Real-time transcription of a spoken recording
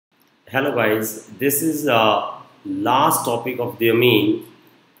Hello guys, this is the last topic of the amine,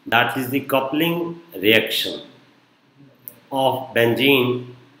 that is the coupling reaction of benzene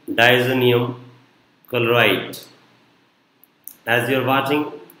diazonium chloride. As you are watching,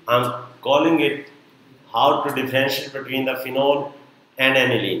 I am calling it how to differentiate between the phenol and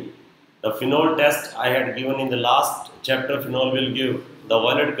aniline. The phenol test I had given in the last chapter. Phenol will give the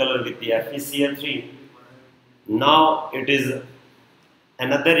violet color with the FeCl3. Now it is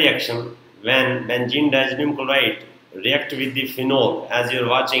another reaction when benzene diazonium chloride react with the phenol. As you are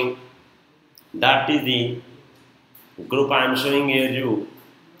watching, that is the group I am showing here you.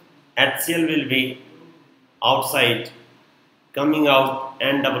 HCl will be outside, coming out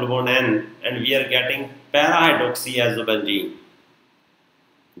N double bond N, and we are getting para-hydroxy as the benzene.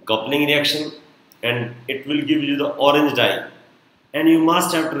 Coupling reaction, and it will give you the orange dye. And you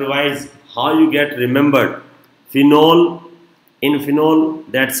must have to revise how you get remembered. Phenol, in phenol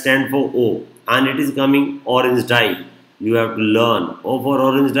that stand for O, and it is coming orange dye. You have to learn O for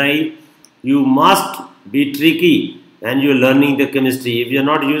orange dye. You must be tricky and you are learning the chemistry. If you are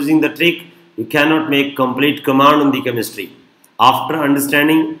not using the trick, you cannot make complete command on the chemistry. After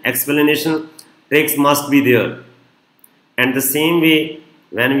understanding explanation, tricks must be there. And the same way,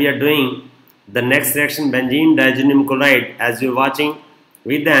 when we are doing the next reaction, benzene diazonium chloride, as you are watching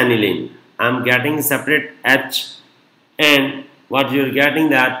with the aniline, I am getting separate H, and what you are getting,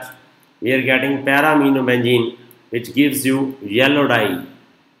 that we are getting para-aminobenzene, which gives you yellow dye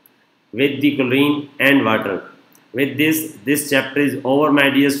with the chlorine and water. With this chapter is over, my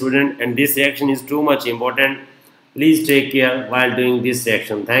dear student, and this reaction is too much important. Please take care while doing this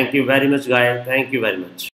reaction. Thank you very much guys. Thank you very much.